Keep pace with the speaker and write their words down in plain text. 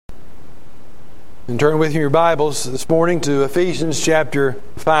And turn with me your Bibles this morning to Ephesians chapter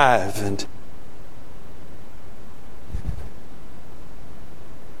 5. And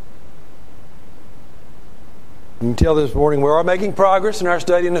you can tell this morning we are making progress in our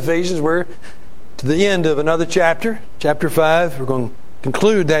study in Ephesians. We're to the end of another chapter, chapter 5. We're going to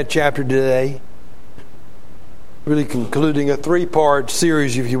conclude that chapter today. Really concluding a three-part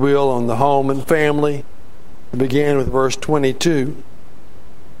series, if you will, on the home and family. We began with verse 22.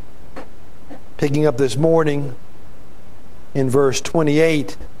 Picking up this morning in verse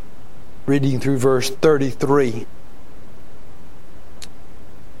 28, reading through verse 33.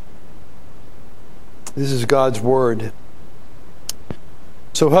 This is God's Word.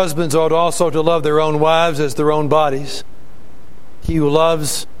 So husbands ought also to love their own wives as their own bodies. He who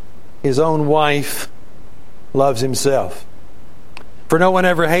loves his own wife loves himself. For no one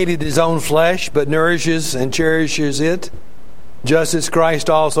ever hated his own flesh, but nourishes and cherishes it, just as Christ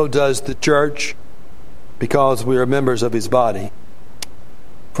also does the church, because we are members of his body.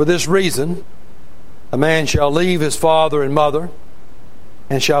 For this reason, a man shall leave his father and mother,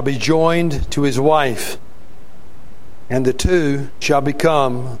 and shall be joined to his wife, and the two shall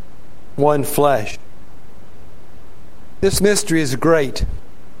become one flesh. This mystery is great,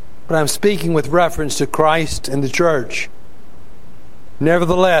 but I'm speaking with reference to Christ and the church.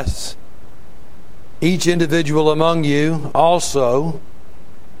 Nevertheless, each individual among you also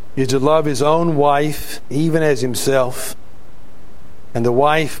is to love his own wife even as himself, and the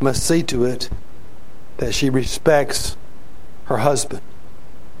wife must see to it that she respects her husband.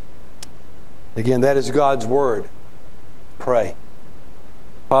 Again, that is God's Word. Pray.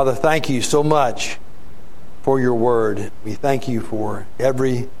 Father, thank you so much for your Word. We thank you for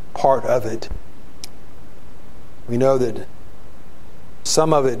every part of it. We know that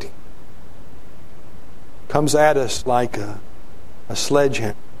some of it comes at us like a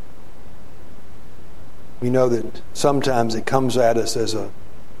sledgehammer. We know that sometimes it comes at us as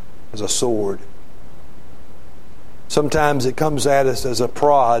a sword. Sometimes it comes at us as a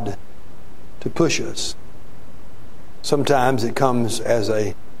prod to push us. Sometimes it comes as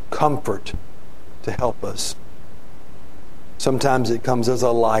a comfort to help us. Sometimes it comes as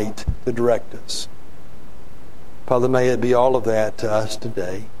a light to direct us. Father, may it be all of that to us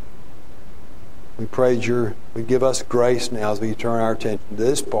today. We pray that we give us grace now as we turn our attention to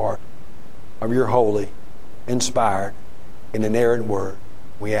this part of your holy, inspired, and inerrant word.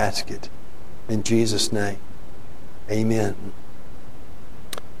 We ask it in Jesus' name. Amen.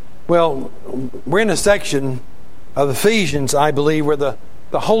 Well, we're in a section of Ephesians, I believe, where the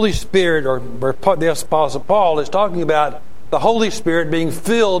Holy Spirit, or where the Apostle Paul is talking about the Holy Spirit being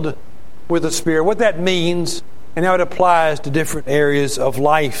filled with the Spirit, what that means, and how it applies to different areas of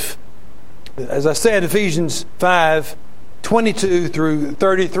life. As I said, Ephesians 5, 22 through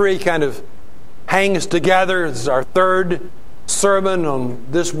 33 kind of hangs together. This is our third sermon on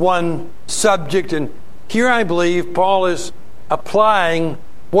this one subject. And here I believe Paul is applying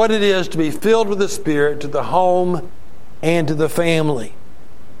what it is to be filled with the Spirit to the home and to the family.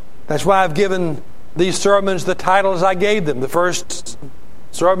 That's why I've given these sermons the titles I gave them. The first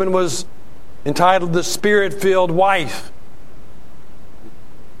sermon was entitled The Spirit-Filled Wife.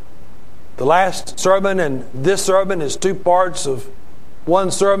 The last sermon and this sermon is two parts of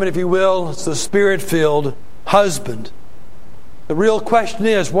one sermon, if you will. It's the Spirit-Filled Husband. The real question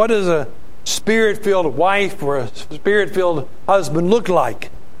is, what does a Spirit-Filled wife or a Spirit-Filled husband look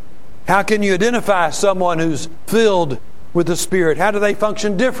like? How can you identify someone who's filled with the Spirit? How do they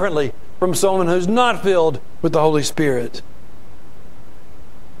function differently from someone who's not filled with the Holy Spirit?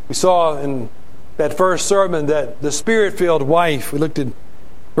 We saw in that first sermon that the Spirit-Filled wife, we looked at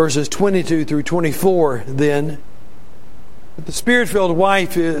verses 22 through 24 then. The Spirit-Filled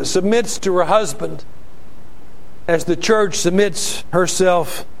wife submits to her husband as the church submits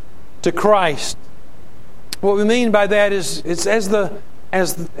herself to Christ. What we mean by that is it's as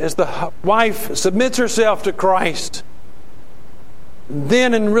the wife submits herself to Christ,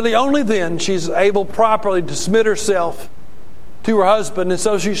 then and really only then she's able properly to submit herself to her husband. And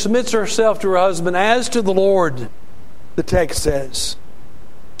so she submits herself to her husband as to the Lord, the text says.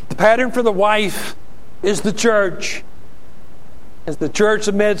 The pattern for the wife is the church. As the church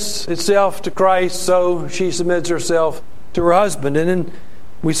submits itself to Christ, so she submits herself to her husband. And then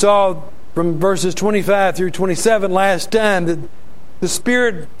we saw from verses 25 through 27 last time that the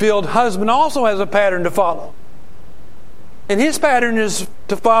Spirit-filled husband also has a pattern to follow. And his pattern is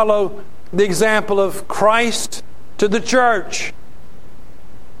to follow the example of Christ to the church.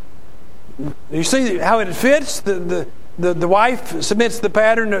 You see how it fits? The wife submits the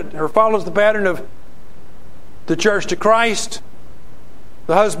pattern or follows the pattern of the church to Christ.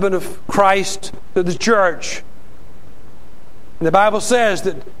 the husband of Christ to the church. And the Bible says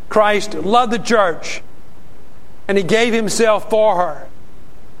that Christ loved the church and He gave Himself for her.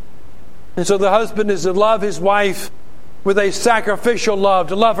 And so the husband is to love his wife with a sacrificial love,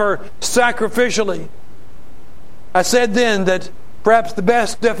 to love her sacrificially. I said then that perhaps the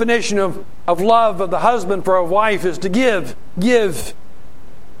best definition of love of the husband for a wife is to give,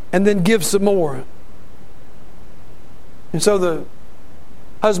 and then give some more. And so the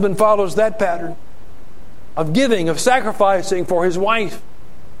husband follows that pattern of giving, of sacrificing for his wife.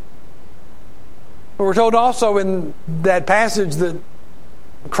 We're told also in that passage that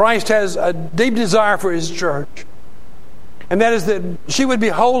Christ has a deep desire for His church. And that is that she would be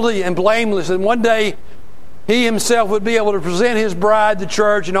holy and blameless. And one day He Himself would be able to present His bride, the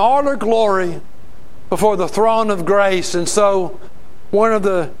church, in all her glory before the throne of grace. And so one of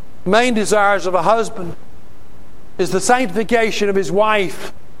the main desires of a husband is the sanctification of his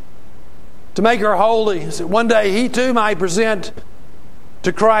wife, to make her holy, so that one day he too might present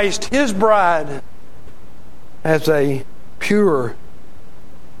to Christ His bride as a pure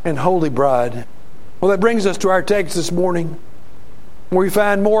and holy bride. Well, that brings us to our text this morning, where we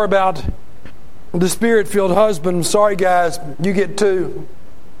find more about the Spirit-filled husband. Sorry guys, you get two.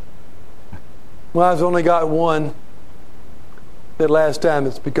 Well, I've only got one. That last time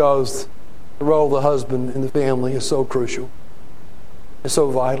it's because the role of the husband in the family is so crucial. It's so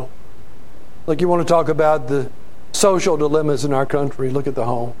vital. Look, you want to talk about the social dilemmas in our country. Look at the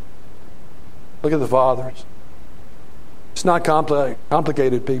home. Look at the fathers. It's not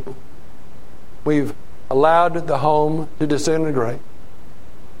complicated, people. We've allowed the home to disintegrate,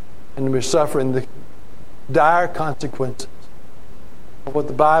 and we're suffering the dire consequences of what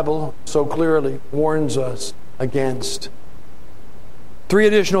the Bible so clearly warns us against. Three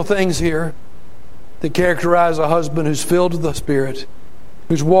additional things here that characterize a husband who's filled with the Spirit,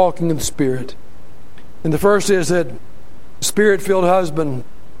 who's walking in the Spirit. And the first is that the Spirit-filled husband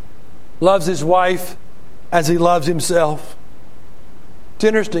loves his wife as he loves himself. It's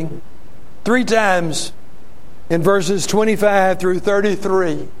interesting. 3 times in verses 25 through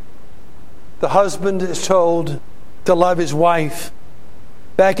 33, the husband is told to love his wife.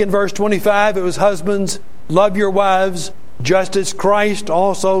 Back in verse 25, it was, husbands, love your wives, just as Christ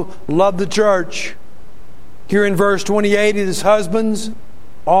also loved the church. Here in verse 28, it is, husbands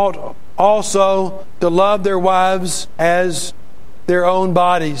ought also to love their wives as their own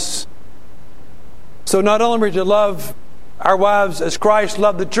bodies. So not only are we to love our wives as Christ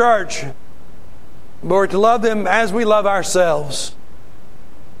loved the church, but we're to love them as we love ourselves.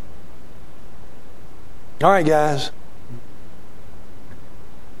 All right, guys.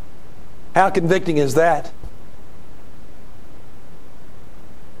 How convicting is that?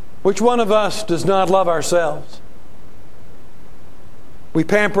 Which one of us does not love ourselves? We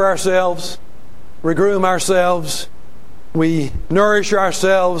pamper ourselves, we groom ourselves, we nourish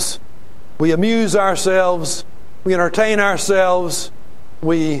ourselves, we amuse ourselves, we entertain ourselves,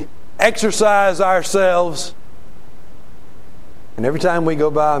 we exercise ourselves. And every time we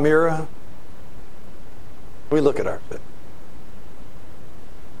go by a mirror, we look at ourselves.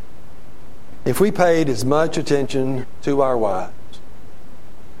 If we paid as much attention to our wives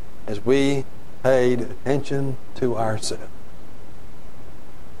as we paid attention to ourselves,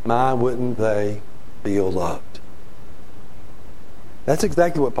 my, wouldn't they feel loved? That's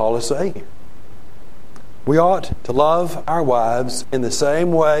exactly what Paul is saying here. We ought to love our wives in the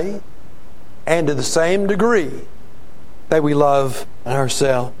same way and to the same degree that we love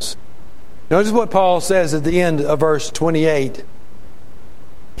ourselves. Notice what Paul says at the end of verse 28.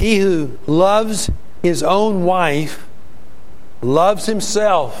 He who loves his own wife loves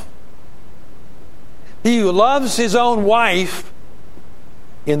himself. He who loves his own wife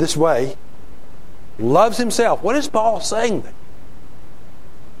in this way loves himself. What is Paul saying there?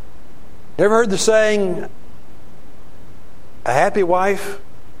 You ever heard the saying, a happy wife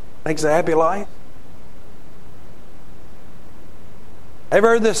makes a happy life? Ever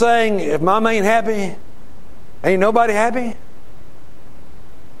heard the saying, if mama ain't happy, ain't nobody happy?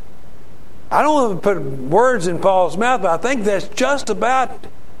 I don't want to put words in Paul's mouth, but I think that's just about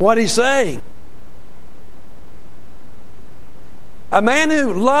what he's saying. A man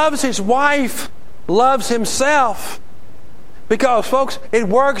who loves his wife loves himself. Because, folks, it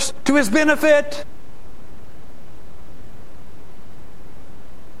works to his benefit.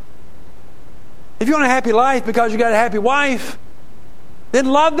 If you want a happy life because you got a happy wife, then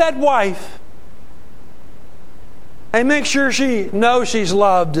love that wife. And make sure she knows she's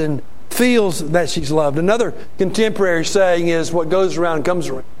loved and feels that she's loved. Another contemporary saying is, what goes around comes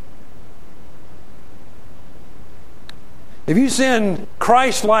around. If you send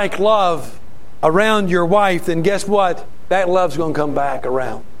Christ-like love around your wife, then guess what? That love's going to come back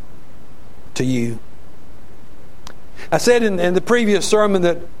around to you. I said in the previous sermon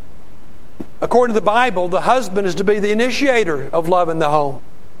that according to the Bible, the husband is to be the initiator of love in the home.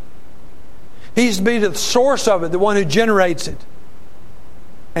 He's to be the source of it, the one who generates it.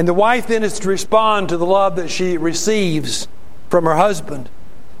 And the wife then is to respond to the love that she receives from her husband.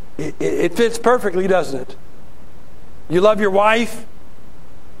 It fits perfectly, doesn't it? You love your wife,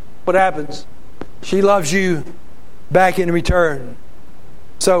 what happens? She loves you back in return.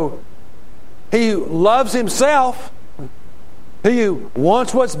 So, he who loves himself, he who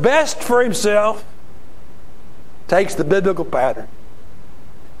wants what's best for himself, takes the biblical pattern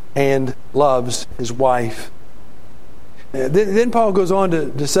and loves his wife. Then Paul goes on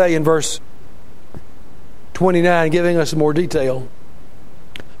to say in verse 29, giving us more detail,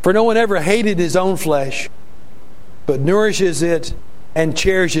 "For no one ever hated his own flesh, but nourishes it and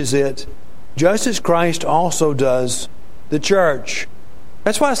cherishes it, just as Christ also does the church."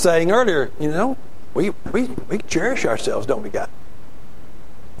 That's why I was saying earlier, we cherish ourselves, don't we, God?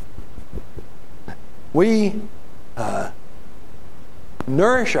 We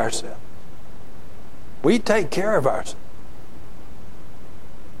nourish ourselves. We take care of ourselves.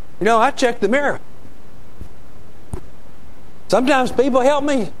 I check the mirror. Sometimes people help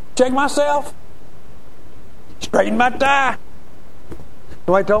me check myself. Straighten my tie.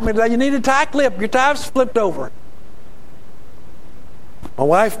 Somebody told me today, you need a tie clip. Your tie's flipped over. My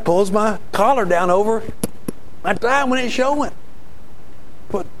wife pulls my collar down over my tie when it's showing.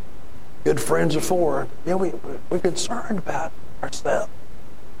 What good friends are for. We're concerned about ourselves.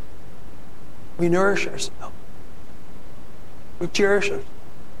 We nourish ourselves. We cherish ourselves.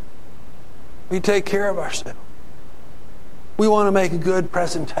 We take care of ourselves. We want to make a good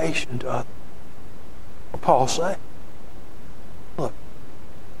presentation to others. What Paul said. Look,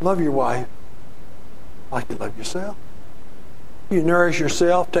 love your wife like you love yourself. You nourish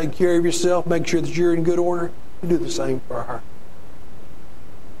yourself, take care of yourself, make sure that you're in good order. You do the same for her.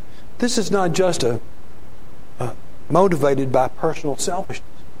 This is not just motivated by personal selfishness.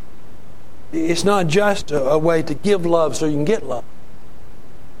 It's not just a way to give love so you can get love.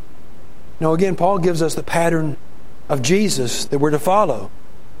 No, again, Paul gives us the pattern of Jesus that we're to follow.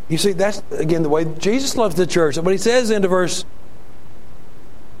 You see, that's, again, the way Jesus loves the church. What he says into verse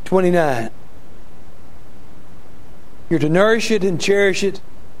 29. You're to nourish it and cherish it,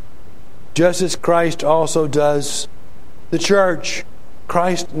 just as Christ also does the church.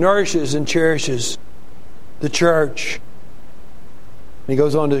 Christ nourishes and cherishes the church. And he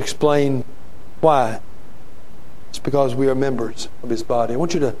goes on to explain why. It's because we are members of his body. I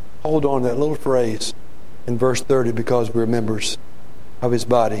want you to hold on to that little phrase in verse 30, because we're members of his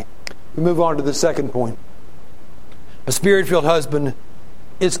body. We move on to the second point. A Spirit-filled husband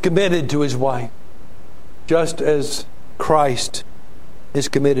is committed to his wife, just as Christ is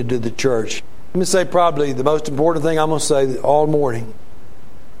committed to the church. Let me say probably the most important thing I'm going to say all morning,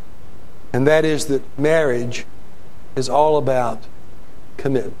 and that is that marriage is all about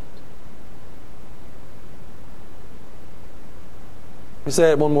commitment. Let me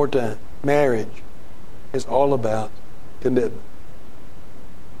say it one more time. Marriage is all about commitment.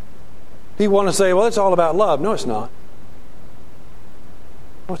 People want to say, well, it's all about love. No, it's not.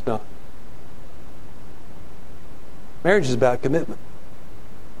 No, it's not. Marriage is about commitment.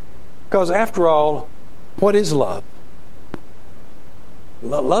 Because after all, what is love?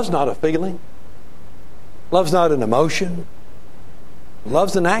 Love's not a feeling. Love's not an emotion.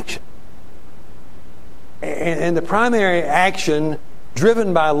 Love's an action. And the primary action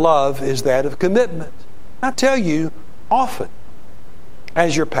driven by love is that of commitment. I tell you often,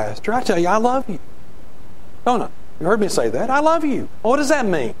 as your pastor, I tell you, I love you. Don't I? You heard me say that. I love you. Well, what does that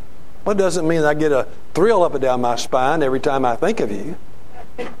mean? Well, it doesn't mean that I get a thrill up and down my spine every time I think of you.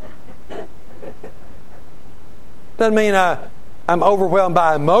 Doesn't mean I'm overwhelmed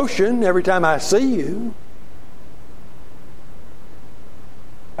by emotion every time I see you.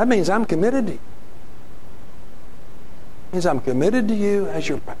 That means I'm committed to you. It means I'm committed to you as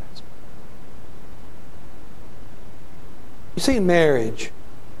your pastor. You see, in marriage,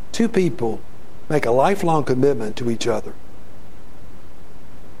 two people make a lifelong commitment to each other.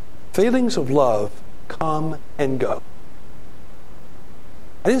 Feelings of love come and go.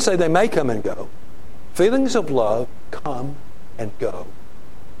 I didn't say they may come and go. Feelings of love come and go.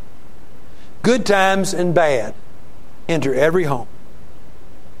 Good times and bad enter every home.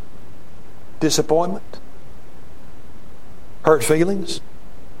 Disappointment, hurt feelings,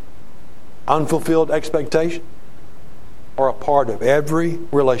 unfulfilled expectations are a part of every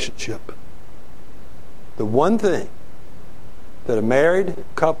relationship. The one thing that a married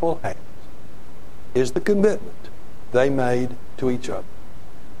couple has is the commitment they made to each other.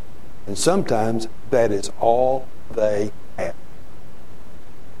 And sometimes that is all they have.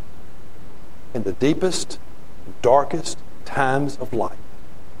 In the deepest, darkest times of life,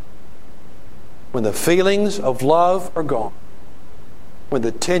 when the feelings of love are gone, when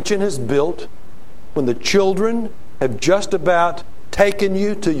the tension has built, when the children have just about taken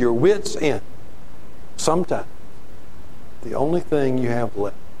you to your wits' end, sometimes the only thing you have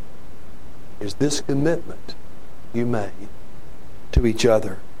left is this commitment you made to each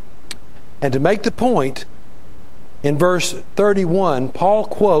other. And to make the point, in verse 31, Paul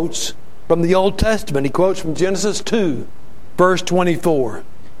quotes from the Old Testament. He quotes from Genesis 2, verse 24.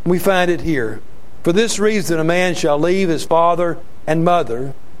 We find it here. For this reason a man shall leave his father and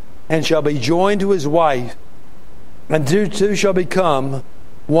mother, and shall be joined to his wife, and the two shall become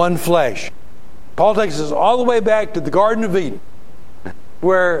one flesh. Paul takes us all the way back to the Garden of Eden,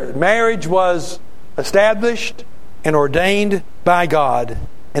 where marriage was established and ordained by God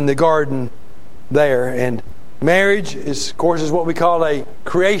in the garden there. And marriage is, of course, is what we call a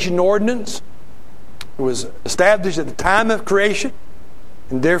creation ordinance. It was established at the time of creation,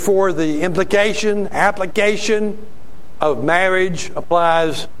 and therefore the application of marriage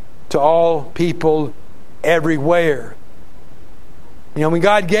applies to all people everywhere. You know, when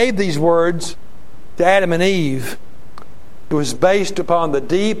God gave these words to Adam and Eve, it was based upon the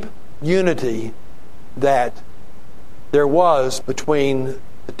deep unity that there was between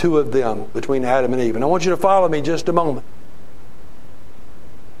the two of them, between Adam and Eve. And I want you to follow me just a moment.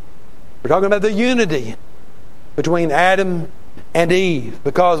 We're talking about the unity between Adam and Eve,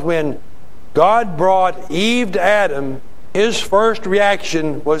 because when God brought Eve to Adam, his first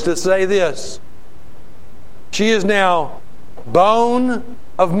reaction was to say this: she is now bone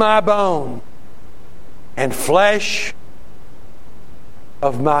of my bone and flesh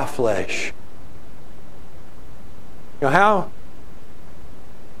of my flesh. You know, how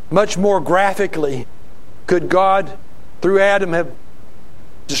much more graphically could God, through Adam, have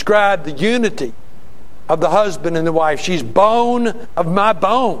described the unity of the husband and the wife? She's bone of my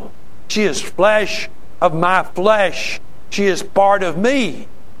bone. She is flesh of my flesh. She is part of me.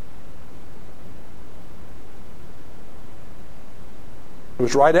 It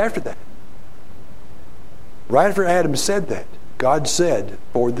was right after that. Right after Adam said that, God said,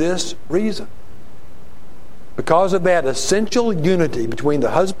 for this reason, because of that essential unity between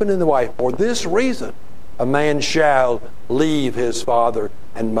the husband and the wife, for this reason, a man shall leave his father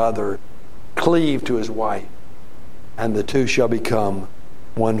and mother, cleave to his wife, and the two shall become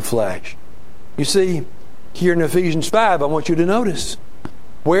one flesh. You see, here in Ephesians 5, I want you to notice,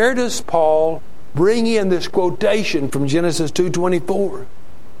 where does Paul bring in this quotation from Genesis 2:24?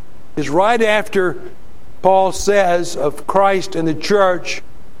 It's right after Paul says of Christ and the church,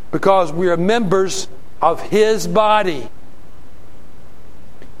 because we are members of His body.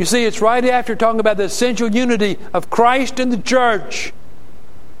 You see, it's right after talking about the essential unity of Christ and the church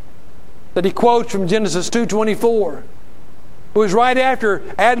that he quotes from Genesis 2:24. It was right after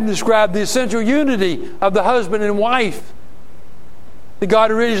Adam described the essential unity of the husband and wife that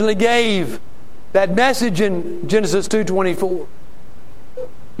God originally gave that message in Genesis 2:24.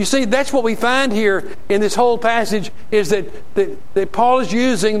 You see, that's what we find here in this whole passage, is that Paul is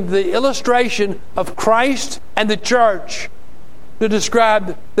using the illustration of Christ and the church to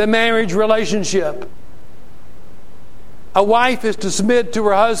describe the marriage relationship. A wife is to submit to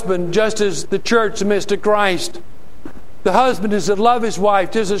her husband just as the church submits to Christ. The husband is to love his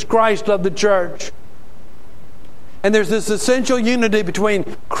wife just as Christ loved the church. And there's this essential unity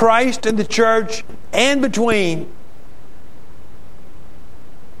between Christ and the church, and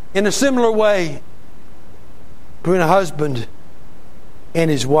in a similar way, between a husband and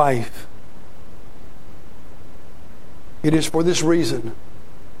his wife. It is for this reason,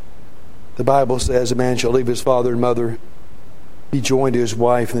 the Bible says, a man shall leave his father and mother, be joined to his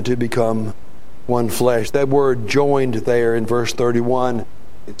wife, and the two become one flesh. That word joined there in verse 31,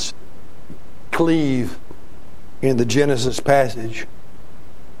 it's cleave in the Genesis passage,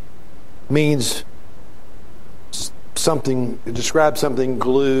 means something, it describes something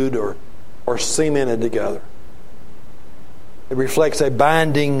glued or cemented together. It reflects a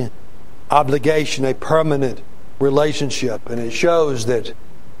binding obligation, a permanent relationship, and it shows that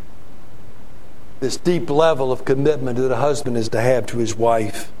this deep level of commitment that a husband is to have to his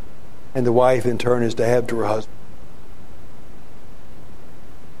wife, and the wife in turn is to have to her husband.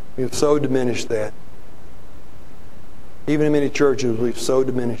 We have so diminished that. Even in many churches, we've so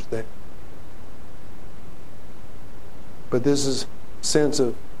diminished that. But this is a sense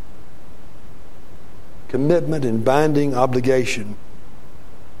of commitment and binding obligation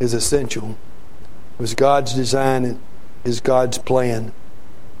is essential. It was God's design, it is God's plan.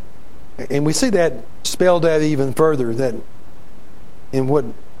 And we see that spelled out even further, that in what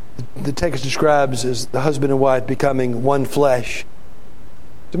the text describes as the husband and wife becoming one flesh.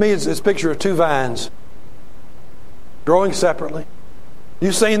 To me, it's a picture of two vines growing separately.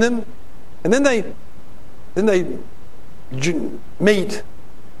 You've seen them, and then they meet,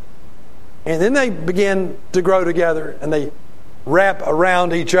 and then they begin to grow together, and they wrap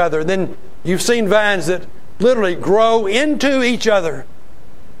around each other. And then you've seen vines that literally grow into each other,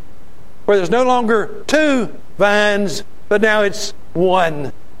 where there's no longer two vines, but now it's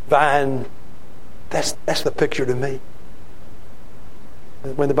one vine. That's the picture to me.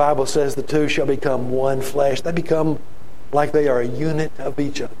 When the Bible says the two shall become one flesh, they become like they are a unit of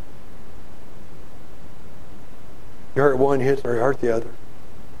each other. You hurt one, you hurt the other.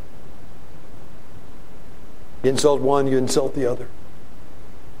 You insult one, you insult the other.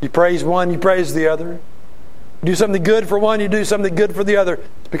 You praise one, you praise the other. You do something good for one, you do something good for the other.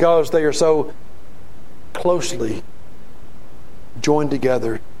 It's because they are so closely joined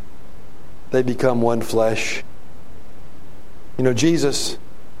together, they become one flesh. You know, Jesus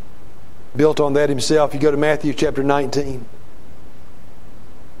built on that himself. You go to Matthew chapter 19.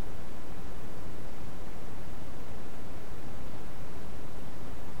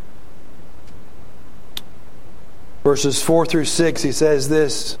 Verses 4 through 6, he says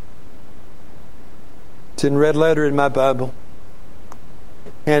this. It's in red letter in my Bible.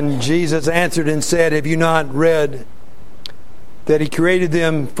 And Jesus answered and said, have you not read that He created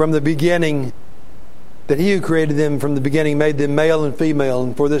them from the beginning, that He who created them from the beginning made them male and female,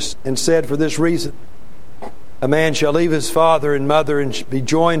 and said, for this reason, a man shall leave his father and mother and be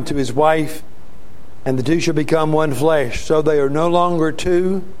joined to his wife, and the two shall become one flesh. So they are no longer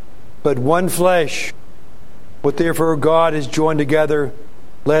two, but one flesh. What therefore God has joined together,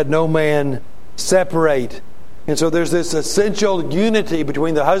 let no man separate. And so there's this essential unity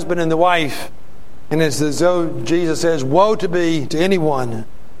between the husband and the wife. And it's as though Jesus says, woe to be to anyone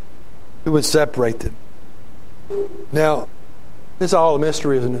who would separate them. Now, it's all a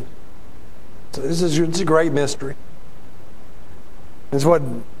mystery, isn't it? It's a great mystery. It's what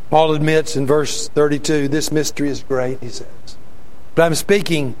Paul admits in verse 32. This mystery is great, he says. But I'm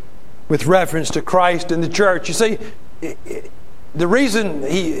speaking with reference to Christ and the church. You see, the reason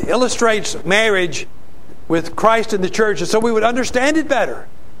he illustrates marriage with Christ and the church is so we would understand it better.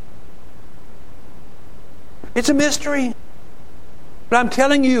 It's a mystery. But I'm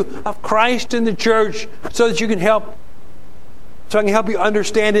telling you of Christ and the church so that I can help you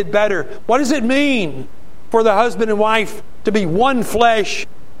understand it better. What does it mean for the husband and wife to be one flesh?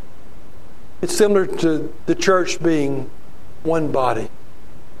 It's similar to the church being one body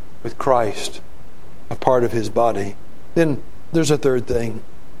with Christ, a part of His body. Then there's a third thing,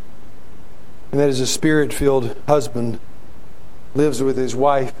 and that is a Spirit-filled husband lives with his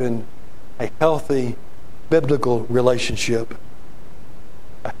wife in a healthy biblical relationship.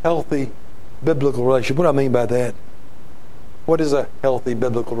 A healthy biblical relationship. What do I mean by that? What is a healthy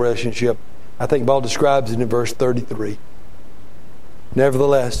biblical relationship? I think Paul describes it in verse 33.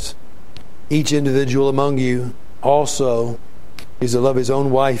 Nevertheless, each individual among you also is to love his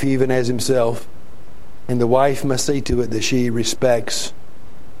own wife even as himself, and the wife must see to it that she respects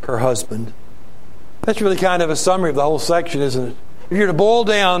her husband. That's really kind of a summary of the whole section, isn't it? If you're to boil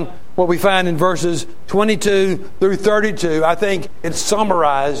down what we find in verses 22 through 32, I think it's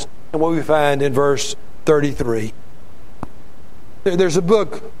summarized in what we find in verse 33. There's a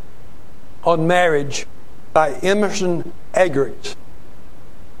book on marriage by Emerson Eggert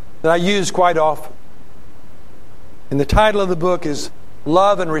that I use quite often. And the title of the book is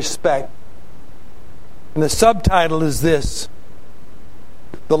Love and Respect. And the subtitle is this: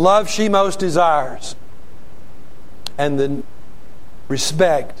 The Love She Most Desires and the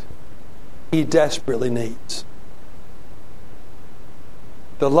Respect He Desperately Needs.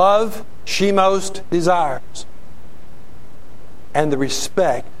 The love she most desires and the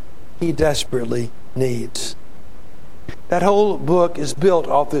respect he desperately needs. That whole book is built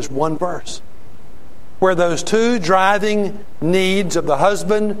off this one verse, where those two driving needs of the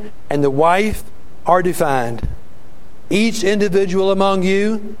husband and the wife are defined. Each individual among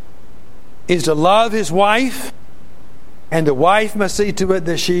you is to love his wife, and the wife must see to it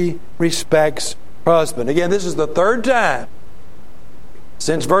that she respects her husband. Again, this is the third time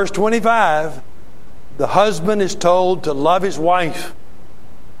since verse 25 the husband is told to love his wife.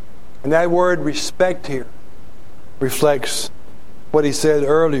 And that word respect here reflects what he said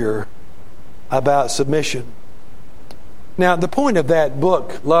earlier about submission. Now, the point of that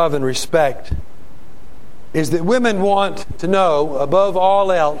book, Love and Respect, is that women want to know, above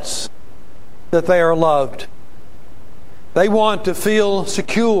all else, that they are loved. They want to feel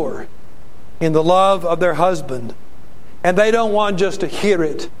secure in the love of their husband. And they don't want just to hear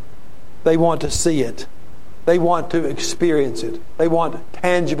it. They want to see it. They want to experience it. They want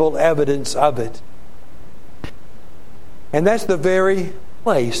tangible evidence of it. And that's the very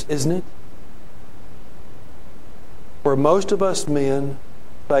place, isn't it, where most of us men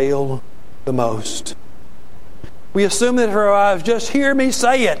fail the most. We assume that our wives just hear me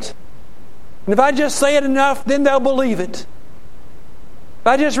say it. And if I just say it enough, then they'll believe it. If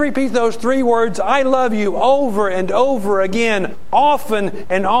I just repeat those 3 words, I love you, over and over again, often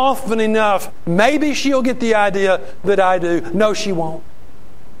and often enough, maybe she'll get the idea that I do. No, she won't.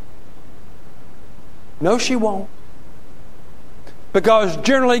 No, she won't. Because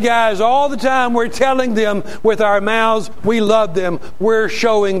generally, guys, all the time we're telling them with our mouths we love them. We're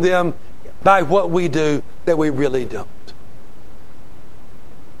showing them by what we do that we really don't.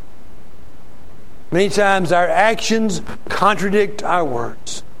 Many times our actions contradict our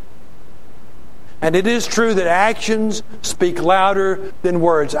words. And it is true that actions speak louder than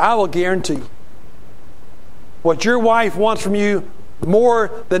words. I will guarantee you, what your wife wants from you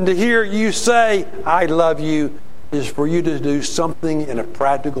more than to hear you say, I love you, is for you to do something in a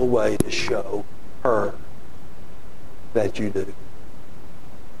practical way to show her that you do.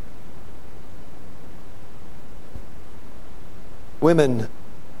 Women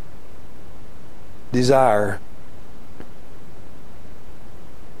desire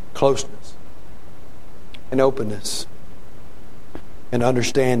closeness and openness and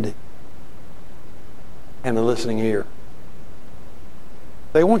understanding and a listening ear.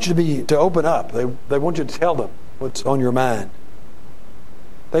 They want you to open up. They want you to tell them what's on your mind.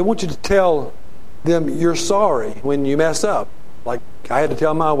 They want you to tell them you're sorry when you mess up. Like I had to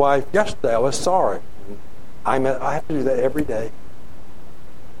tell my wife yesterday I was sorry. I have to do that every day.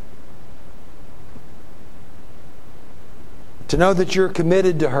 To know that you're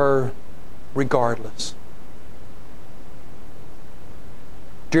committed to her regardless.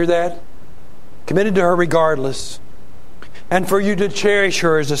 Do you hear that? Committed to her regardless. And for you to cherish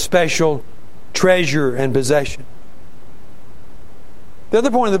her as a special treasure and possession. The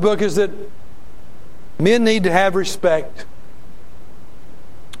other point of the book is that men need to have respect.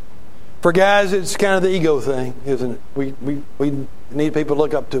 For guys, it's kind of the ego thing, isn't it? We need people to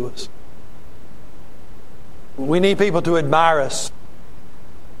look up to us. We need people to admire us.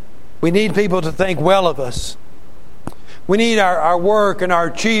 We need people to think well of us. We need our work and our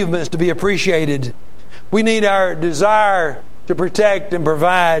achievements to be appreciated. We need our desire to protect and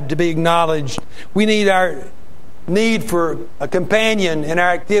provide to be acknowledged. We need our need for a companion in our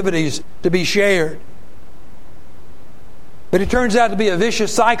activities to be shared. But it turns out to be a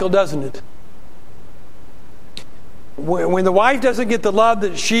vicious cycle, doesn't it? When the wife doesn't get the love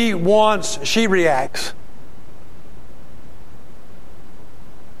that she wants, she reacts.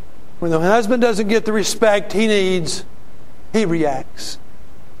 When the husband doesn't get the respect he needs, he reacts.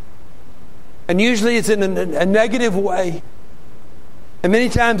 And usually it's in a negative way. And many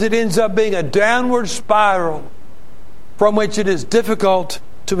times it ends up being a downward spiral from which it is difficult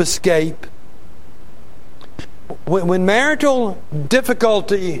to escape. When marital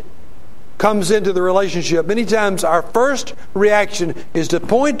difficulty comes into the relationship, many times our first reaction is to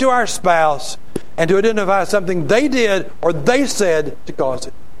point to our spouse and to identify something they did or they said to cause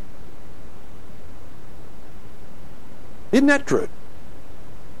it. Isn't that true?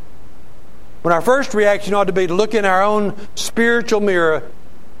 When our first reaction ought to be to look in our own spiritual mirror,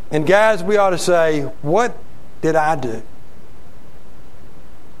 and guys, we ought to say, what did I do?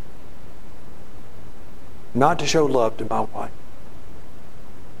 Not to show love to my wife.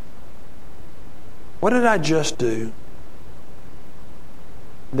 What did I just do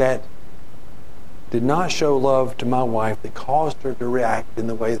that did not show love to my wife that caused her to react in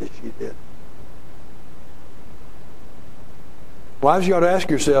the way that she did? Wives, you ought to ask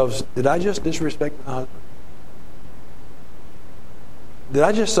yourselves, did I just disrespect my husband? Did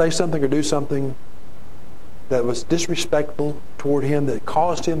I just say something or do something that was disrespectful toward him that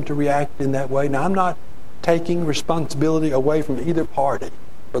caused him to react in that way? Now, I'm not taking responsibility away from either party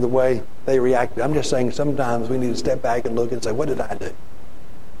for the way they reacted. I'm just saying sometimes we need to step back and look and say, what did I do?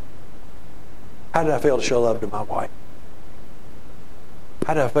 How did I fail to show love to my wife?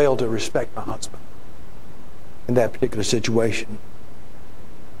 How did I fail to respect my husband in that particular situation?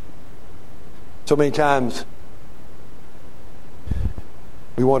 So many times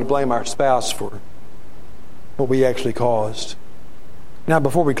we want to blame our spouse for what we actually caused. Now,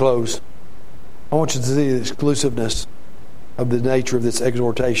 before we close, I want you to see the exclusiveness of the nature of this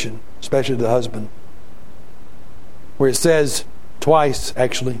exhortation, especially to the husband. where it says twice,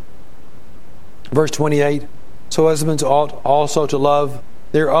 actually. Verse 28, so husbands ought also to love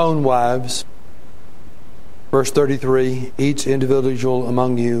their own wives. Verse 33, each individual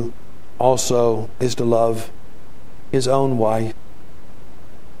among you also is to love his own wife.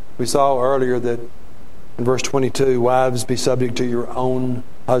 We saw earlier that in verse 22, wives, be subject to your own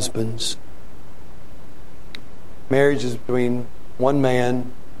husbands. Marriage is between one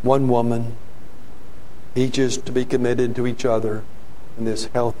man, one woman. Each is to be committed to each other in this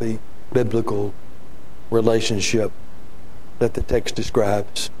healthy, biblical relationship that the text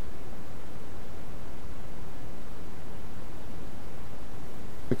describes.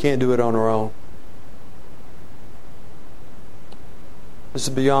 We can't do it on our own. This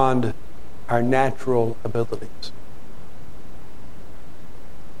is beyond our natural abilities.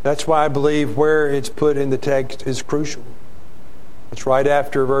 That's why I believe where it's put in the text is crucial. It's right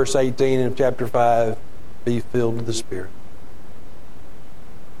after verse 18 of chapter 5, be filled with the Spirit.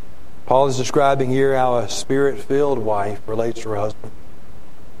 Paul is describing here how a Spirit-filled wife relates to her husband.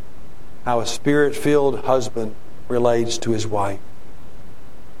 How a Spirit-filled husband relates to his wife.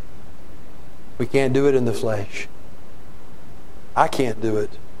 We can't do it in the flesh. I can't do it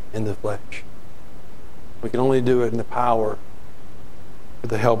in the flesh. We can only do it in the power,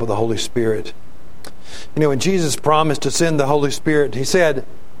 with the help of the Holy Spirit. You know, when Jesus promised to send the Holy Spirit, He said,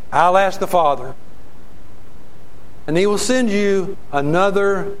 I'll ask the Father, and He will send you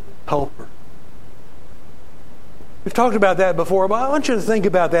another helper. We've talked about that before, but I want you to think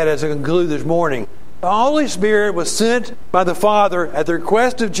about that as I conclude this morning. The Holy Spirit was sent by the Father at the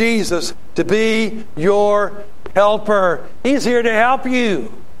request of Jesus to be your helper. He's here to help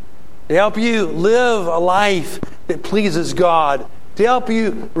you live a life that pleases God, to help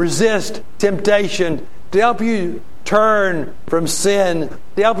you resist temptation, to help you turn from sin,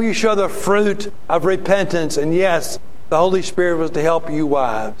 to help you show the fruit of repentance. And yes, the Holy Spirit was to help you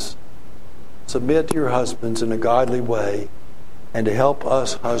wives submit to your husbands in a godly way, and to help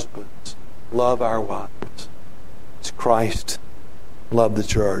us husbands love our wives as Christ loved the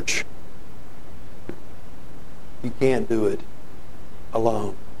church. You can't do it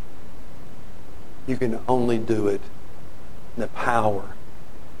alone. You can only do it in the power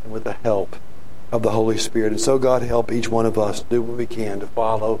and with the help of the Holy Spirit. And so God help each one of us do what we can to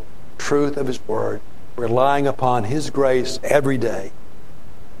follow truth of His Word, relying upon His grace every day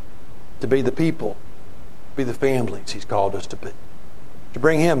to be the people, to be the families He's called us to be, to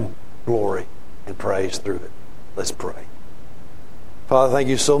bring Him glory and praise through it. Let's pray. Father, thank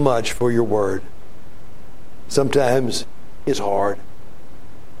You so much for Your Word. Sometimes it's hard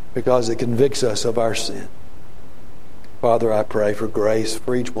because it convicts us of our sin. Father, I pray for grace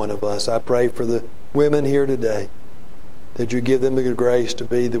for each one of us. I pray for the women here today, that You give them the grace to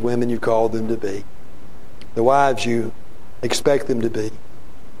be the women You called them to be, the wives You expect them to be.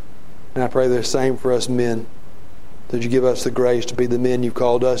 And I pray the same for us men, that You give us the grace to be the men You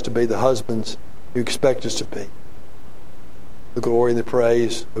called us to be, the husbands You expect us to be. The glory and the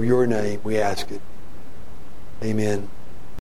praise of Your name, we ask it. Amen.